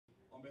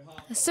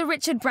Sir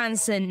Richard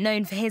Branson,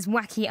 known for his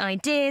wacky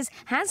ideas,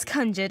 has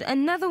conjured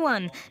another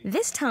one,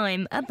 this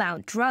time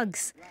about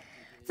drugs.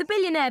 The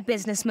billionaire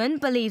businessman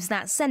believes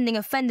that sending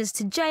offenders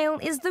to jail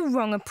is the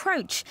wrong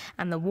approach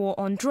and the war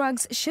on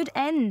drugs should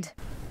end.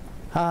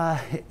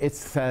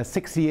 It's a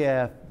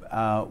 60-year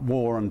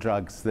war on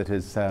drugs that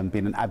has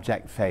been an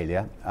abject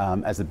failure.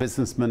 As a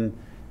businessman,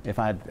 if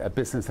I had a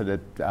business that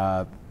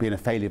had been a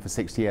failure for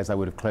 60 years, I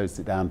would have closed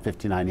it down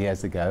 59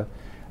 years ago.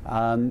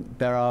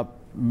 There are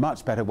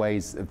much better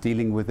ways of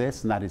dealing with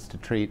this, and that is to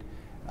treat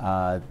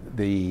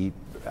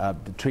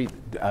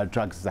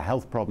drugs as a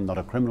health problem, not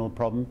a criminal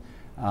problem,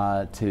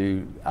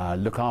 to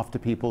look after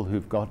people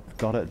who've got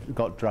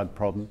drug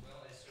problem.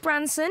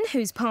 Branson,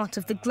 who's part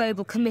of the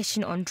Global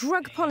Commission on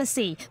Drug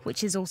Policy,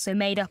 which is also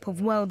made up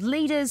of world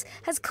leaders,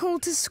 has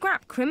called to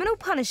scrap criminal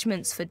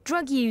punishments for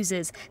drug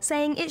users,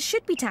 saying it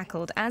should be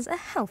tackled as a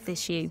health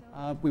issue.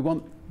 We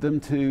want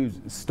them to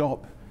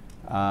stop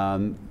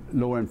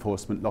law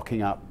enforcement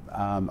locking up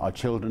our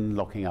children,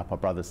 locking up our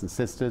brothers and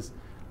sisters.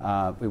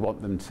 We want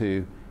them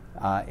to,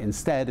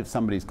 instead, if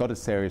somebody's got a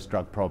serious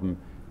drug problem,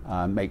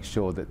 make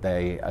sure that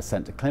they are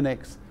sent to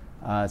clinics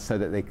so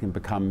that they can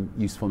become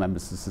useful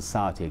members of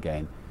society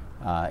again.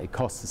 It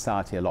costs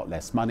society a lot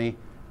less money,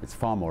 it's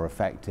far more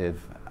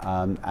effective,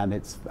 and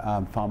it's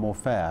far more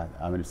fair.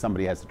 I mean, if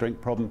somebody has a drink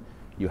problem,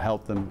 you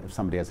help them. If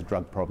somebody has a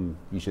drug problem,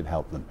 you should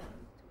help them.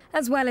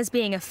 As well as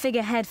being a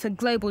figurehead for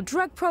global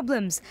drug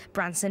problems,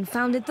 Branson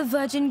founded the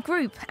Virgin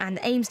Group and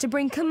aims to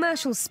bring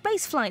commercial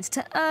space flights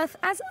to Earth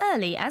as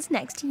early as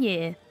next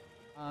year.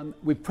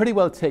 We've pretty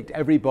well ticked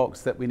every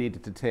box that we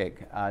needed to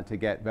tick to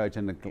get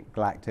Virgin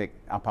Galactic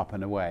up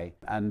and away.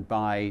 And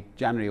by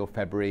January or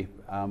February,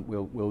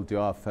 we'll do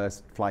our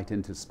first flight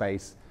into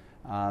space.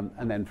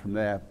 And then from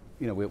there,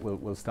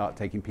 we'll start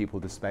taking people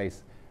to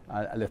space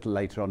a little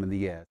later on in the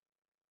year.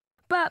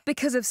 But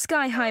because of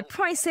sky-high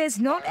prices,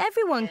 not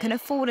everyone can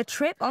afford a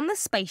trip on the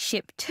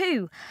spaceship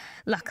too.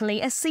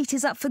 Luckily, a seat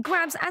is up for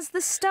grabs as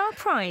the star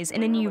prize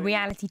in a new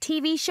reality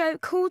TV show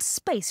called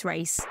Space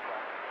Race.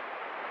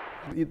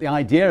 The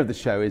idea of the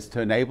show is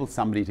to enable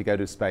somebody to go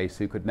to space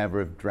who could never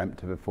have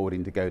dreamt of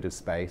affording to go to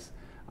space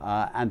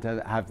and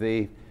to have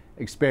the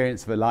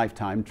experience of a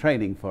lifetime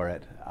training for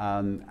it.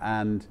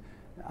 And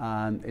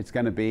it's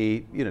going to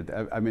be,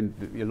 I mean,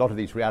 a lot of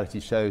these reality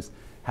shows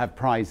have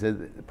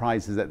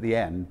prizes at the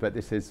end, but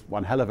this is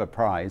one hell of a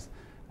prize,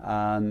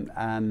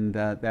 and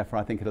therefore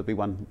I think it'll be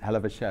one hell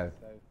of a show.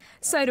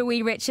 So do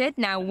we, Richard.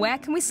 Now, where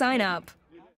can we sign up?